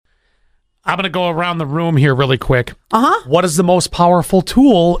I'm going to go around the room here really quick. Uh-huh. What is the most powerful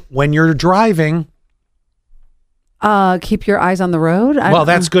tool when you're driving? Keep your eyes on the road. Well,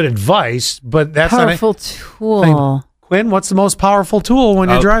 that's good advice, but that's powerful tool. Quinn, what's the most powerful tool when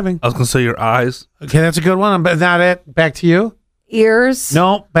you're driving? I was going to say your eyes. Okay, that's a good one. But not it. Back to you. Ears.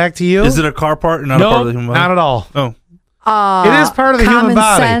 No, back to you. Is it a car part or not a part of the human body? Not at all. Oh. It is part of the human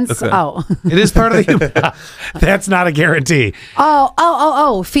body. Sense. Okay. Oh. It is part of the human body. That's not a guarantee.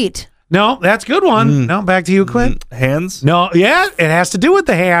 Oh, feet. No, that's a good one. No, back to you, Quinn. Hands? No, yeah, it has to do with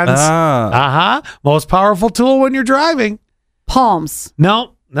the hands. Ah. Most powerful tool when you're driving. Palms.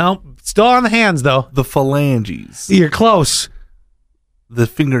 No, still on the hands though. The phalanges. You're close. The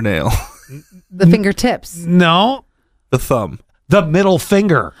fingernail. The fingertips. No, The thumb. the middle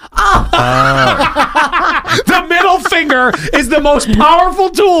finger. The middle finger is the most powerful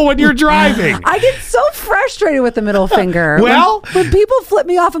tool when you're driving. I get so frustrated with the middle finger. Well- when people flip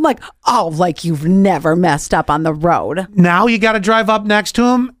me off, I'm like, oh, like you've never messed up on the road. Now you got to drive up next to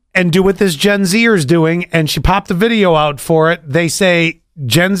him and do what this Gen Zer's doing. And she popped the video out for it. They say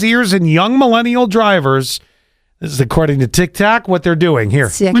Gen Zers and young millennial drivers, this is according to TikTok, what they're doing here.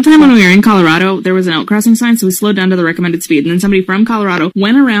 Sick. One time when we were in Colorado, there was an outcrossing sign, so we slowed down to the recommended speed. And then somebody from Colorado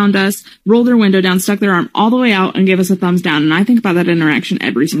went around us, rolled their window down, stuck their arm all the way out, and gave us a thumbs down. And I think about that interaction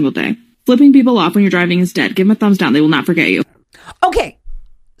every single day. Flipping people off when you're driving is dead. Give them a thumbs down. They will not forget you. Okay,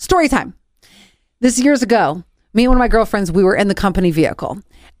 story time. This years ago, me and one of my girlfriends, we were in the company vehicle.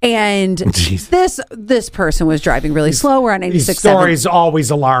 And this person was driving really slow. We're on These 96.7. stories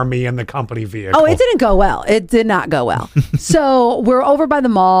always alarm me in the company vehicle. Oh, it didn't go well. It did not go well. So we're over by the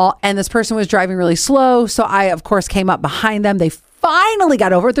mall and this person was driving really slow. So I, of course, came up behind them. They finally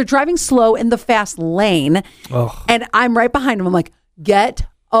got over it. They're driving slow in the fast lane. Oh. And I'm right behind them. I'm like, get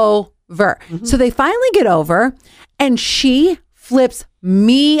over. Mm-hmm. So they finally get over and she flips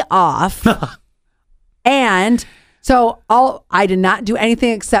me off. And so I did not do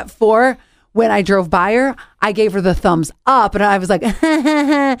anything except for when I drove by her, I gave her the thumbs up and I was like,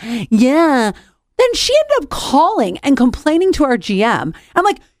 yeah. Then she ended up calling and complaining to our GM. I'm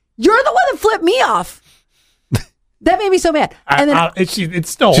like, you're the one that flipped me off. That made me so mad. And then it's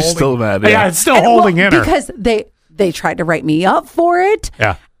still She's holding. still mad, Yeah, yeah. it's still holding in her. because they tried to write me up for it.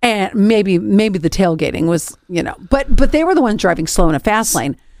 Yeah. And maybe the tailgating was, but they were the ones driving slow in a fast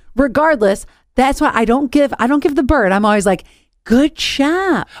lane. Regardless, that's why I don't give the bird. I'm always like, good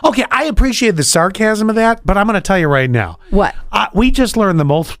job. Okay, I appreciate the sarcasm of that, but I'm going to tell you right now. What? We just learned the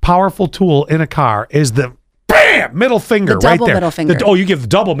most powerful tool in a car is the middle finger The right double there. middle finger. You give the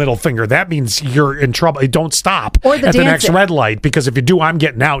double middle finger. That means you're in trouble. Don't stop Or the at the next dancing. red light, because if you do, I'm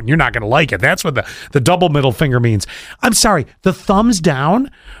getting out and you're not going to like it. That's what the double middle finger means. I'm sorry. The thumbs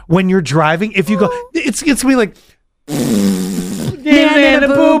down when you're driving, if you go, it's going to be like,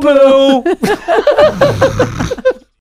 boo boo.